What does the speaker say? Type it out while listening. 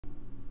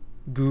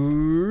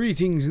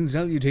Greetings and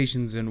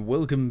salutations and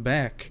welcome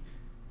back.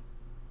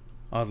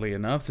 Oddly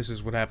enough, this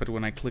is what happened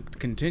when I clicked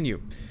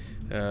continue.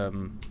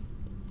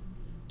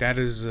 That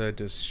is a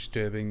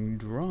disturbing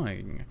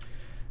drawing.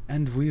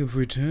 And we have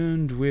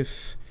returned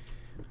with...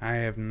 I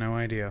have no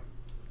idea.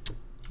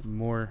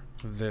 More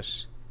of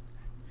this.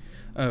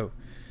 Oh.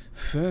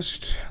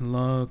 First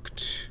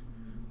locked...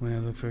 Well,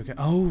 look for...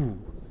 Oh!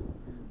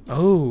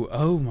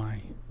 Oh my...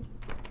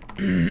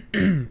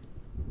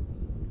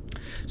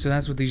 So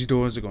that's what these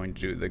doors are going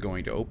to do. They're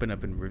going to open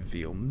up and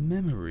reveal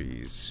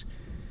memories.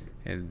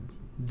 And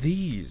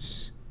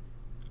these...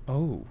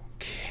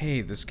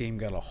 Okay, this game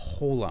got a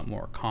whole lot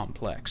more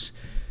complex.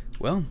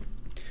 Well,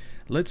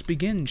 let's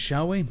begin,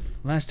 shall we?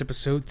 Last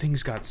episode,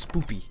 things got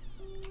spoopy.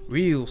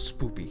 Real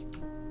spoopy.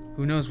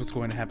 Who knows what's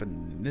going to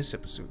happen in this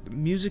episode? The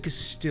music is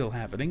still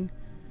happening.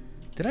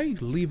 Did I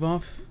leave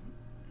off?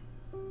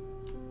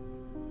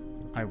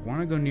 I want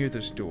to go near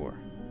this door.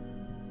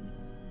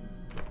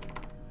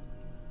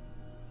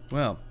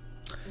 Well,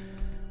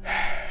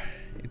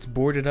 it's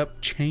boarded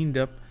up, chained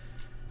up.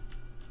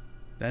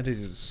 That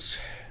is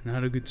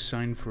not a good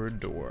sign for a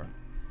door.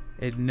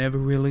 It never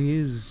really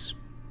is.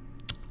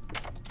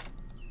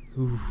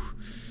 Ooh.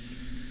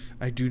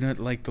 I do not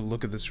like the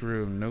look of this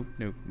room. Nope,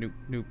 nope, nope,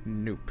 nope,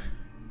 nope.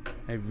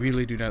 I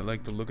really do not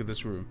like the look of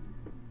this room.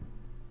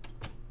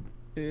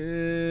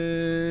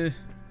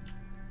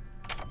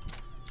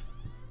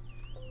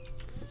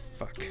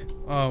 Fuck.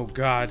 Oh,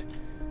 God.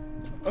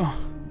 Oh.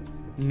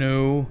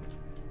 No.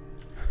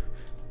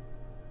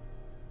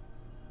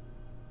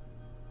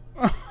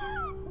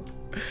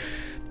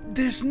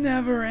 This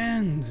never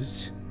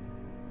ends.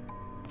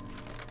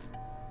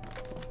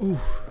 Ooh.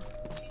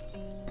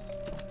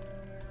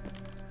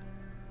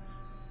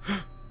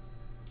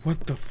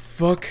 What the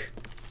fuck?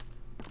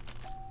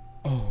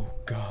 Oh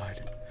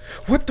God.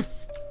 What the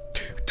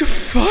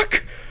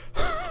fuck?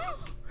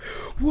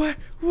 What?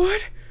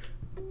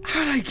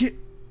 How'd I get...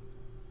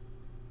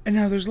 And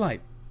now there's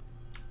light.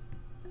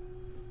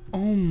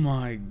 Oh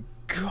my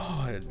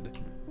God.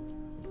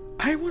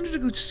 I wanted to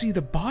go see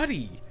the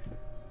body.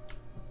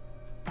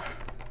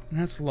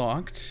 That's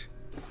locked.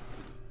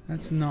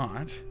 That's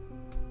not.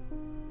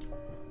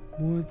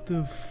 What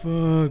the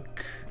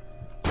fuck?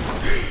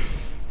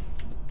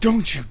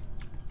 Don't you...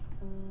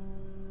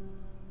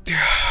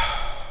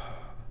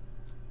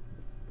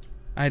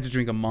 I had to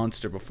drink a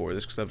Monster before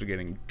this because I was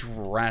getting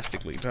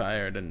drastically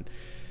tired and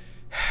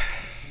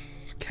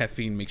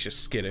caffeine makes you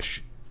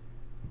skittish.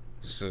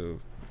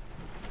 So...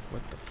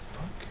 What the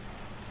fuck?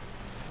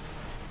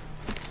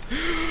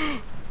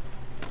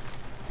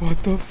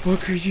 What the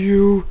fuck are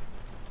you?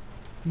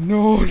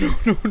 No,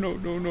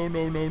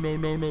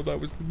 that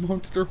was the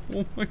monster.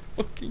 Oh my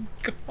fucking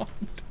God.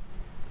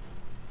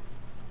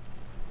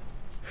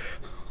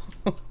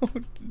 Oh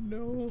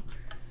no.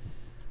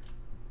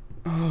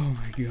 Oh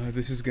my God,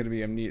 this is gonna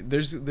be amnesia.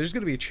 There's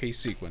gonna be a chase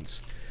sequence.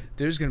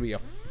 There's gonna be a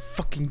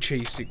fucking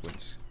chase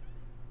sequence.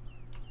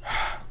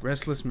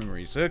 Restless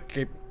memories.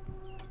 Okay.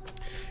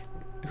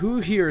 Who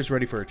here is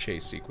ready for a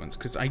chase sequence?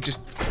 Because I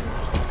just...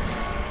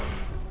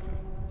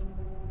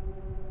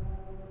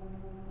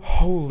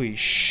 Holy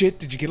shit,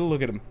 did you get a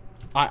look at him?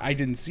 I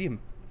didn't see him.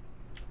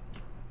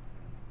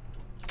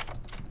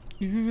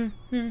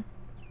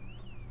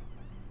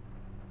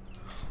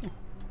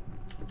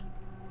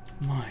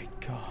 My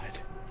God.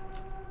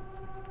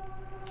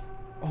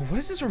 Oh, what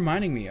is this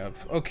reminding me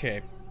of?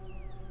 Okay.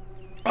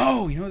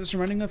 Oh, you know what this is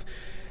reminding of?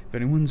 If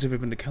anyone's ever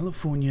been to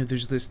California,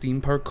 there's this theme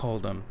park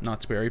called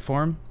Knott's Berry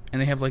Farm. And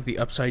they have like the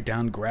upside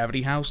down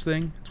gravity house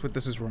thing. That's what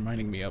this is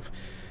reminding me of.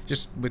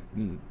 Just with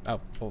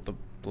all the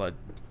blood.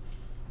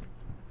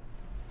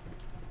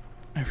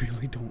 I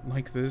really don't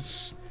like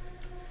this.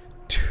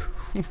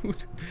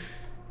 Dude.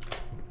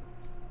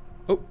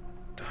 Oh,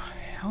 the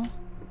hell?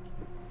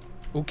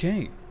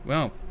 Okay,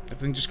 well,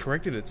 everything just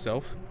corrected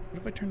itself.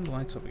 What if I turn the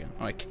lights off again?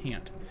 Oh, I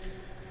can't.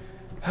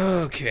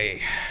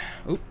 Okay.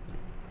 Oh.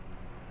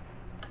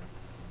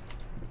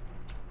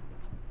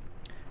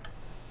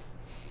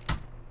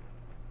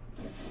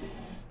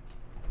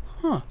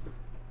 Huh.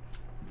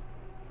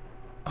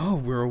 Oh,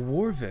 we're a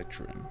war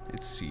veteran,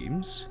 it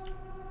seems.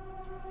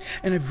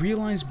 And I've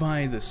realized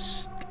by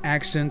this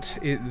accent,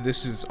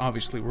 this is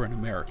obviously we're in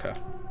America.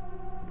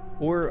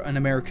 Or an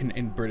American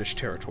in British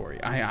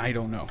territory. I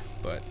don't know,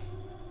 but...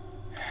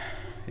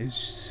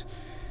 It's...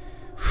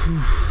 Whew.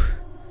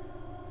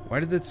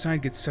 Why did that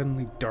side get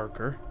suddenly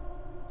darker?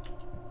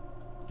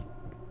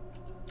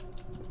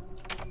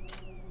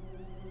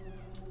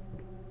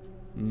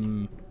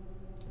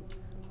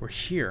 We're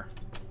here.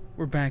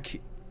 We're back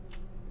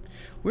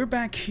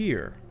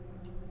here.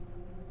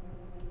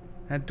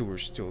 That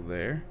door's still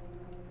there.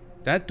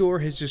 That door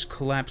has just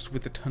collapsed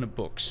with a ton of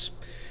books.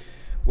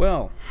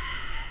 Well,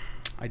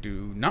 I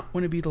do not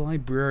want to be the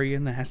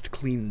librarian that has to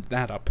clean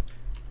that up.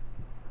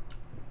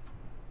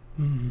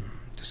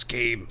 This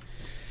game.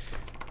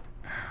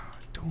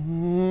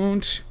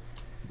 Don't.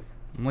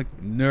 I'm like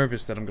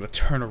nervous that I'm gonna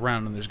turn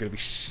around and there's gonna be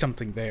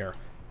something there.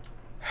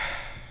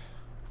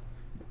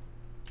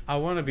 I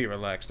want to be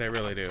relaxed, I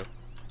really do.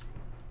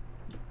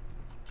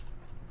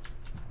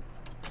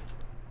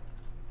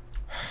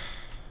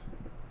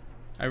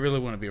 I really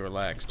want to be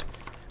relaxed.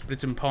 But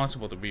it's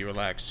impossible to be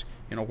relaxed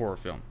in a horror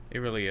film. It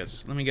really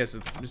is. Let me guess,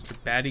 is Mr.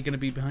 Batty gonna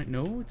be behind?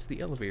 No, it's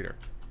the elevator.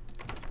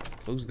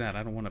 Close that.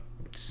 I don't want to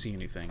see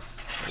anything.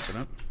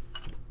 Open up.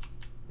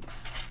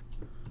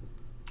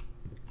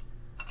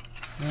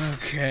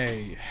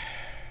 Okay.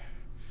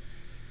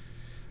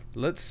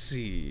 Let's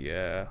see.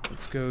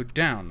 Let's go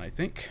down, I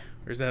think.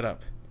 Or is that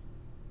up?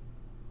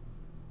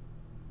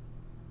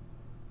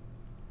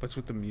 What's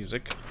with the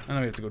music? I know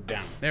we have to go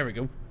down. There we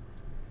go.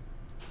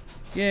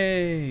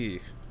 Yay!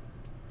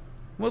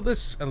 Well,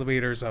 this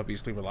elevator is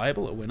obviously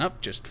reliable. It went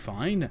up just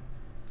fine.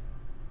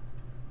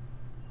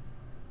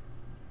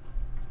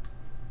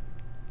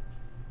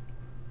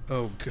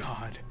 Oh,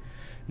 God.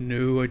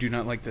 No, I do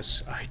not like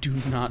this. I do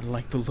not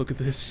like the look of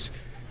this.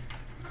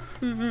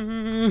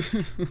 Okay.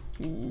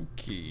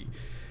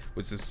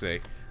 What's this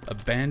say?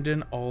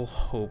 Abandon all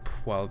hope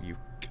while you...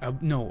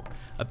 no.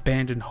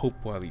 Abandon hope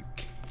while you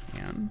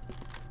can.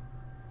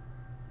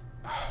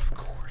 Oh, of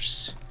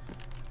course.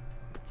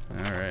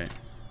 Alright.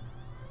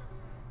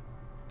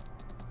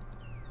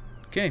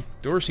 Okay.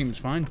 Door seems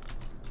fine.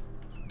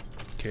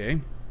 Okay.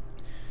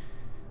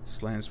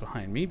 Slams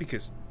behind me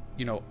because...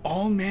 You know,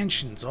 all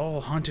mansions,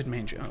 all haunted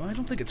mansions. I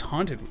don't think it's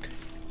haunted.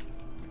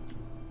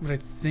 What I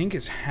think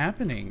is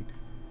happening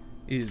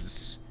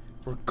is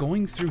we're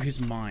going through his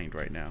mind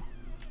right now.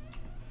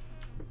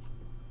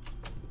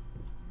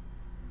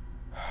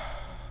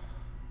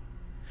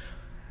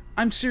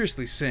 I'm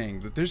seriously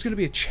saying that there's going to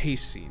be a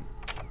chase scene.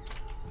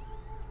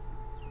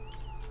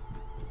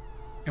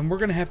 And we're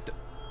going to have to...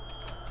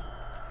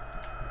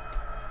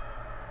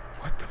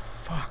 What the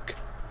fuck?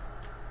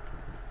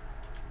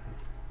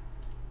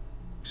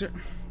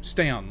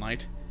 Stay on,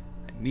 light.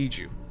 I need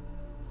you.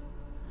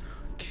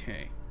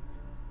 Okay.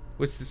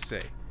 What's this say?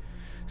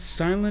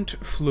 Silent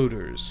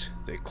floaters.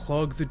 They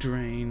clog the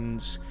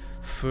drains.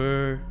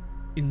 Fur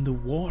in the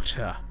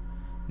water.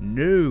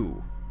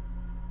 No.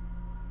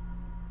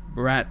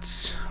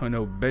 Rats. Oh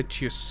no,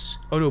 betches.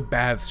 Oh no,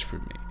 baths for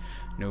me.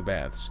 No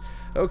baths.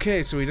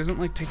 Okay, so he doesn't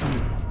like taking...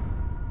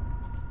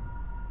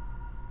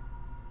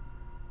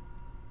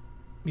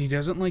 He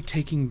doesn't like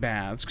taking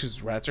baths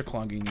because rats are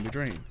clogging the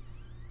drain.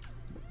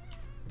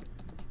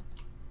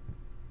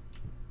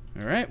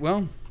 Alright,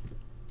 well.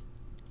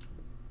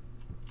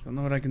 Don't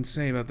know what I can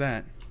say about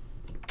that.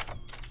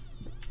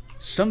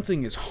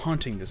 Something is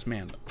haunting this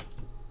man, though.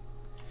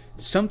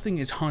 Something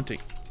is haunting.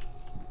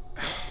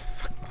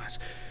 Fucking glass.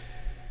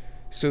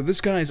 So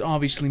this guy is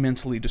obviously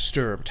mentally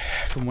disturbed,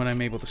 from what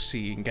I'm able to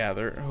see and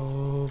gather.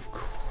 Oh, of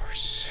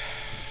course.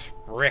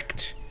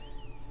 Bricked.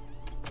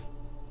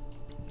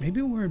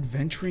 Maybe we're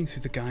adventuring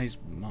through the guy's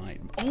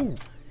mind. Oh!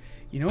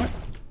 You know what?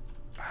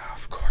 Oh,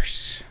 of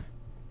course.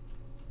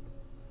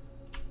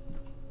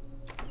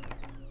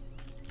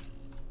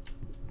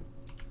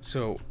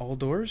 So, all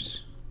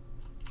doors?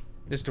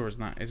 This door is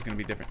not. It's going to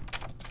be different.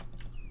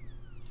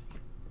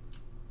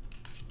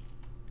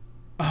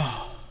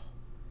 Oh.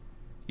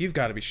 You've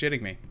got to be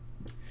shitting me.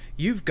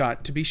 You've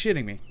got to be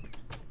shitting me.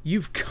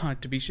 You've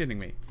got to be shitting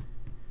me.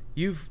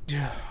 You've...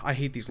 I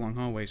hate these long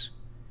hallways.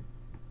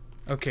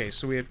 Okay,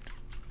 so we have...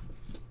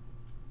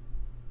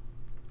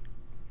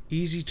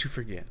 Easy to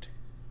forget.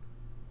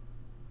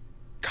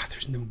 God,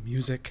 there's no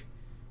music.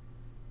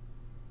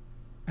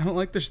 I don't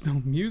like there's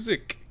no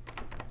music.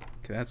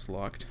 Okay, that's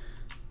locked.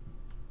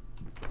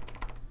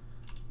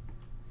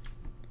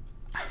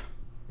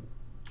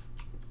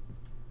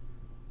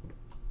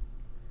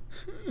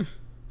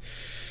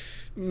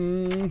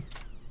 Oh.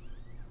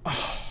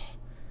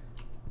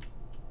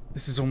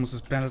 This is almost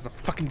as bad as the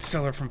fucking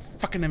cellar from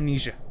fucking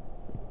Amnesia.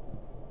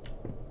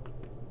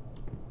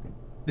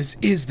 This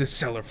is the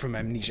cellar from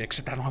Amnesia,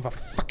 except I don't have a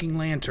fucking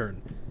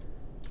lantern.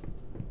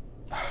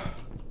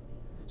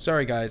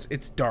 Sorry, guys.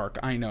 It's dark.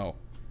 I know.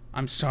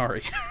 I'm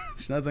sorry.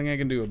 There's nothing I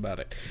can do about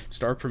it. It's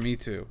dark for me,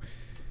 too.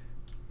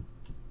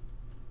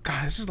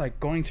 God, this is like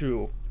going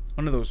through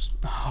one of those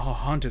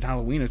haunted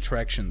Halloween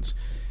attractions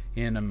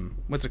in,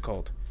 what's it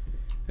called?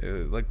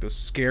 Like those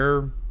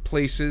scare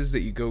places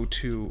that you go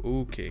to.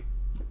 Okay.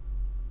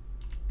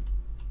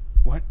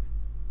 What?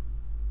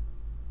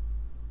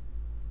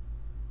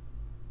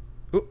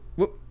 Oop,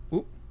 whoop,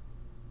 whoop.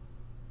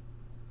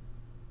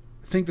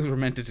 I think those were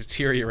meant to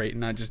deteriorate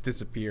and not just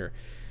disappear.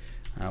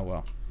 Oh,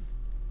 well.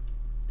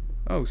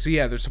 Oh, so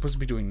yeah, they're supposed to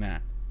be doing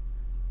that.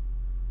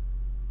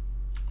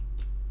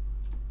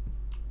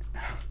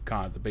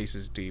 God, the base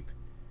is deep.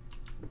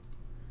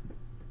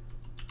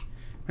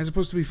 Am I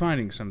supposed to be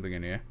finding something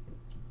in here?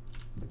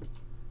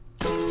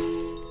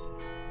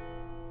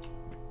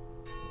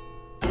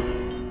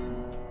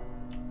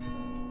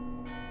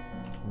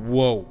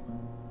 Whoa.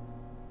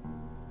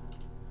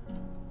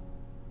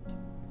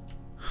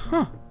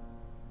 Huh.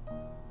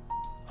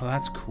 Oh,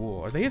 that's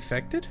cool. Are they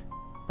affected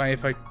by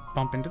if I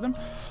bump into them?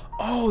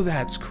 Oh,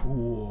 that's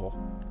cool.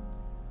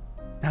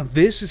 Now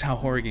this is how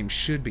horror games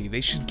should be.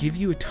 They should give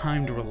you a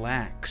time to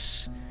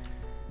relax.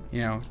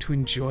 You know, to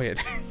enjoy it.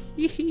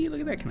 Look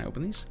at that. Can I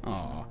open these?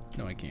 Oh,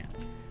 no I can't.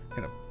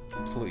 I'm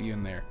gonna float you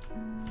in there.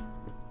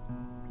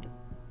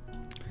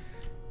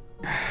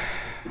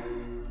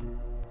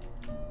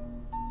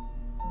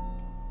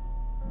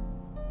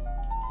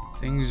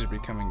 Things are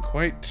becoming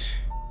quite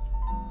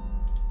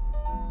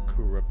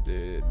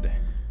corrupted.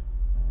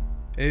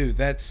 Ew,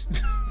 that's...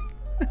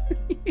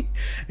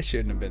 I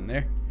shouldn't have been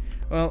there.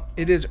 Well,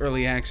 it is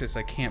early access,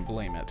 I can't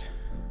blame it.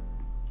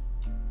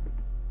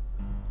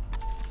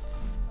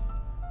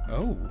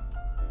 Oh.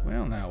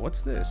 Well now,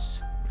 what's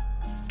this?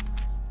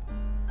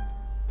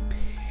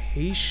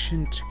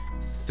 Patient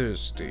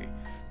thirsty.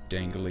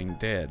 Dangling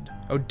dead.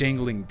 Oh,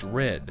 dangling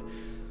dread.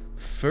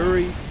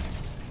 Furry...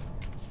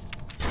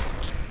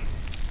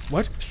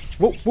 What?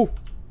 Whoa, whoa.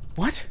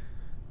 What?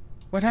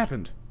 What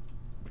happened?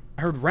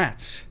 I heard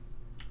rats.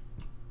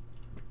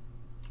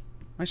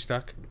 Am I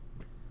stuck?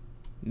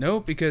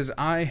 No, because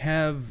I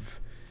have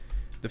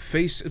the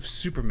face of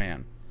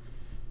Superman.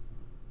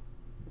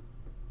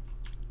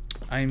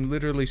 I'm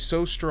literally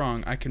so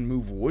strong I can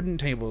move wooden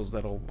tables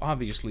that'll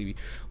obviously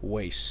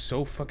weigh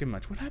so fucking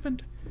much. What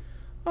happened?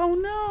 Oh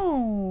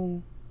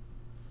no!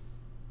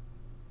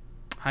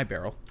 Hi,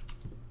 Barrel.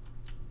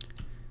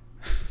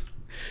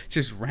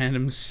 Just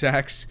random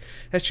sacks.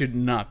 That should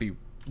not be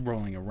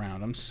rolling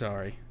around. I'm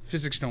sorry.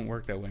 Physics don't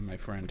work that way, my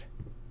friend.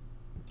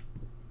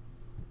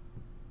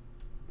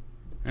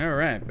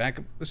 Alright, back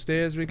up the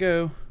stairs we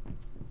go.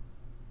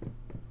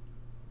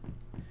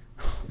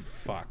 Oh,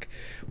 fuck.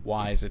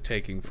 Why is it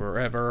taking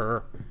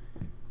forever?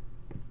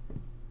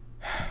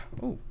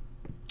 Oh.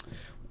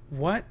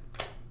 What?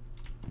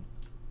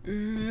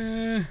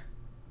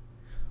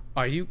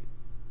 Are you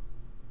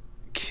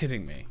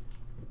kidding me?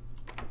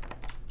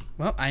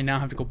 Well, I now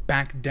have to go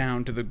back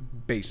down to the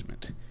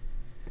basement.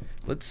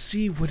 Let's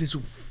see what is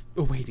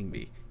awaiting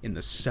me in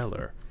the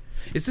cellar.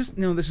 Is this...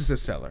 No, this is a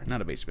cellar,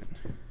 not a basement.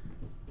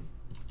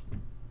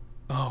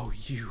 Oh,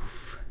 you...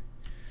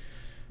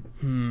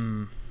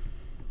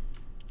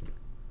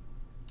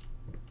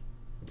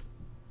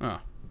 Oh.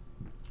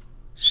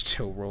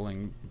 Still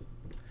rolling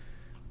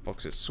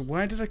boxes. So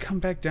why did I come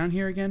back down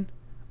here again?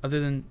 Other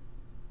than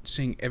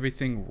seeing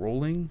everything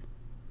rolling?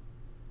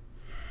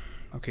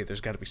 Okay,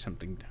 there's got to be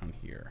something down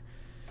here.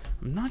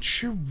 I'm not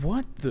sure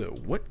what, though.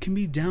 What can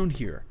be down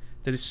here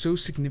that is so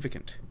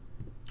significant?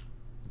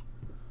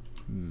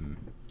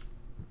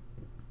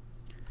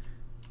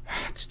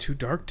 It's too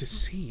dark to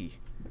see.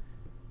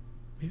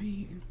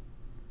 Maybe...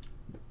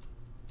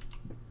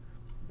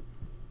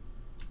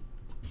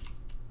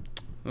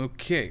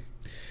 Okay.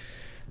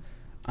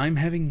 I'm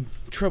having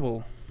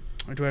trouble.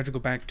 Or do I have to go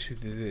back to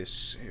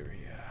this area?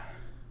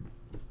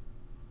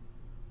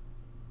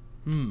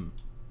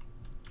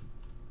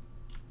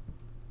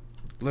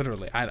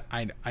 Literally,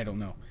 I don't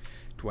know.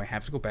 Do I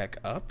have to go back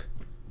up?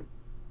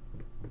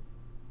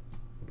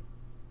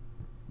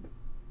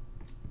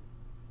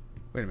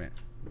 Wait a minute.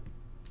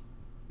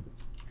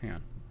 Hang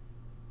on.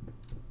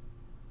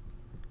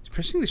 Is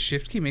pressing the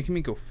shift key making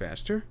me go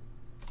faster?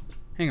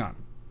 Hang on.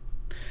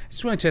 I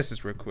just want to test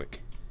this real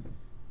quick.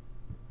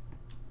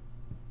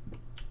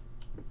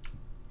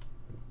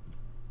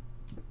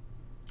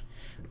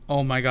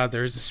 Oh my god,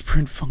 there's a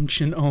sprint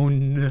function. Oh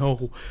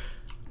no.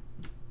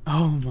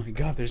 Oh my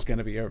god, there's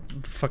gonna be a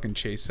fucking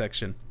chase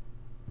section.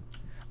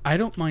 I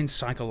don't mind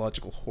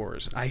psychological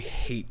horrors. I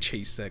hate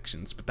chase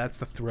sections, but that's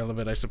the thrill of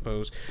it, I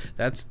suppose.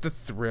 That's the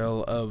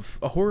thrill of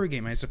a horror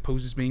game, I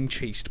suppose, is being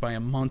chased by a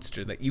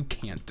monster that you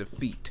can't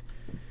defeat.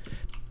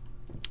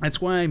 That's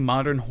why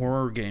modern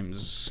horror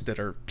games that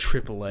are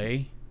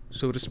AAA,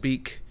 so to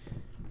speak,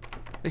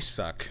 they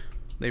suck.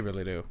 They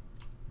really do.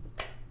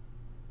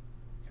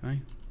 Can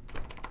I?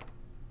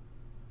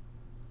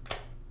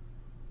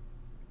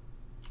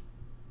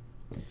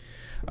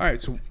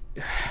 Alright, so...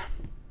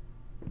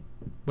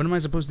 What am I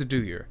supposed to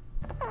do here?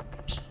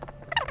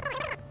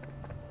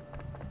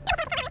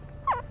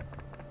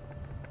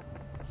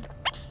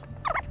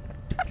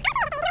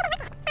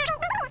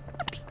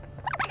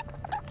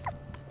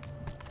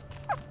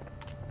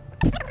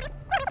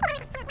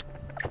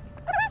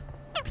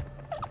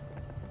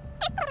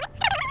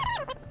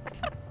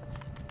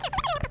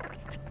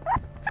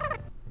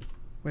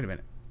 Wait a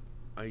minute.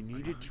 I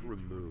needed to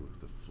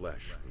remove the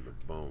flesh from the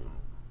bone.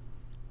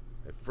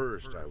 At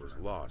first, I was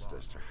lost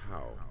as to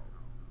how,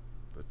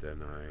 but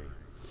then I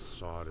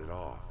sawed it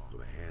off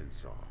with a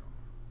handsaw,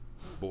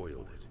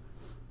 boiled it,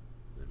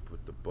 then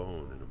put the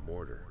bone in a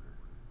mortar.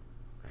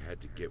 I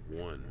had to get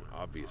one.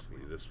 Obviously,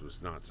 this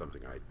was not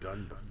something I'd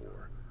done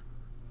before.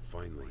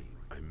 Finally,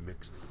 I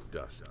mixed the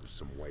dust with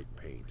some white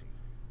paint.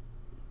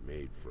 It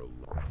made for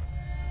a...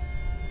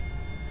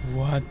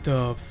 What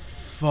the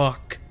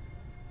fuck?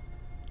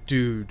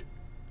 Dude,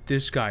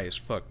 this guy is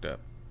fucked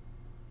up.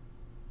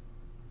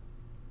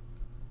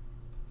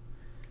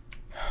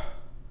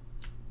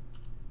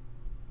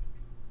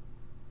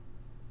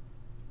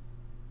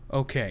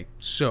 Okay,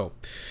 so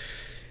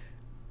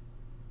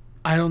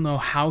I don't know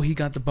how he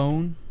got the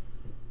bone,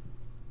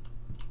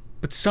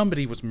 but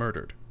somebody was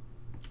murdered.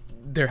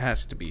 There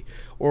has to be.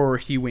 Or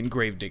he went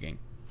grave digging.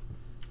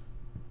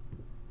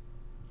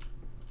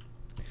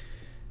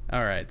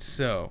 Alright,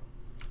 so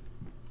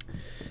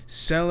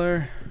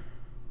cellar.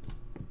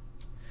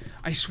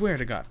 I swear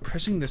to God,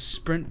 pressing the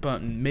sprint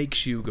button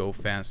makes you go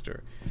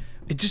faster.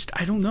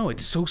 I don't know,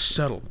 it's so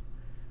subtle.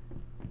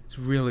 It's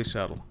really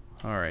subtle.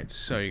 Alright,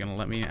 so you're gonna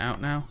let me out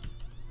now?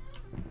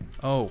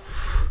 Oh.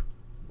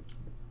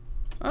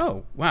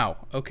 Oh, wow.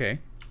 Okay.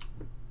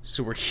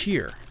 So we're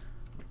here.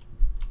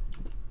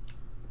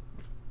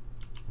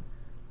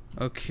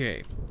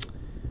 Okay.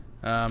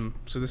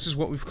 So this is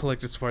what we've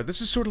collected so far.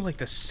 This is sort of like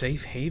the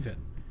safe haven.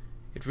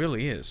 It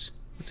really is.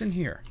 What's in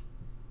here?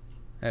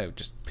 Oh,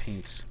 just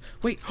paints.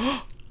 Wait!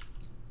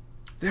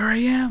 There I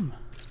am!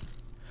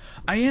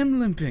 I am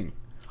limping!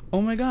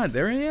 Oh my god,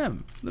 there I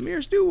am! The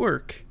mirrors do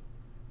work!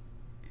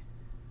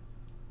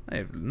 I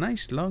have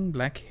nice long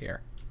black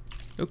hair.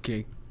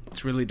 Okay,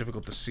 it's really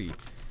difficult to see.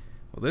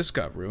 Well, this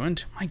got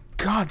ruined. My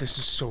god, this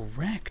is so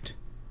wrecked.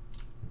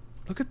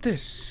 Look at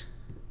this.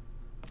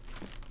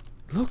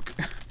 Look.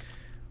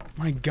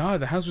 My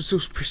god, the house was so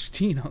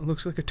pristine. It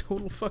looks like a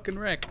total fucking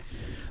wreck.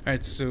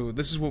 Alright, so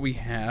this is what we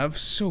have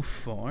so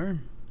far.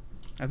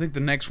 I think the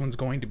next one's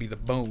going to be the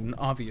bone,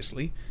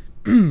 obviously.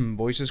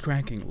 Voice is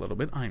cracking a little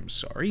bit. I'm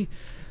sorry.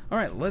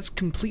 Alright, let's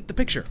complete the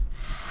picture.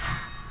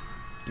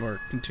 Or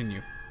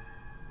continue.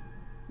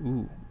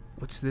 Ooh,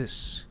 what's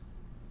this?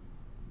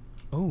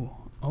 Oh,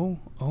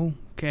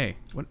 okay.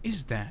 What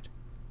is that?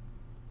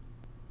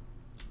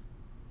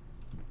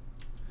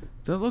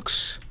 That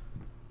looks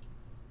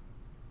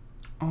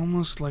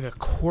almost like a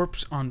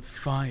corpse on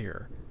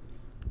fire.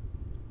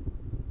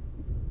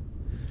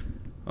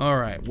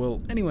 Alright,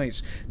 well,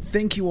 anyways,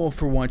 thank you all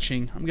for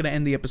watching. I'm gonna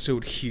end the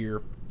episode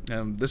here.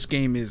 This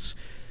game is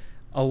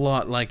a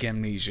lot like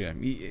Amnesia. I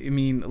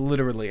mean,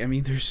 literally. I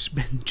mean, there's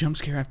been jump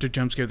scare after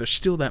jump scare. There's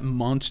still that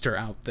monster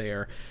out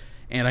there.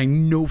 And I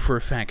know for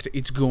a fact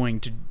it's going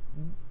to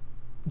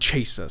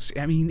chase us.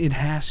 I mean, it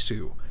has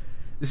to.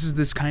 This is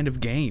this kind of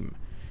game.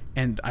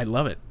 And I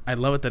love it. I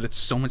love it that it's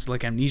so much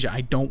like Amnesia. I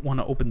don't want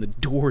to open the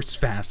doors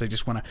fast. I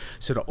just want to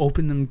sort of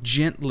open them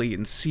gently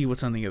and see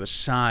what's on the other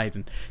side.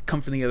 And come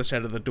from the other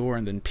side of the door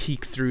and then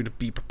peek through to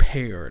be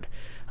prepared.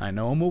 I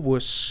know I'm a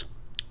wuss,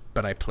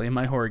 but I play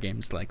my horror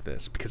games like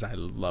this because I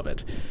love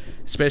it.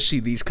 Especially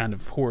these kind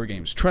of horror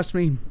games. Trust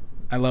me,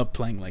 I love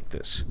playing like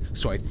this.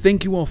 So I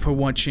thank you all for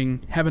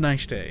watching. Have a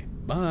nice day.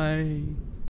 Bye.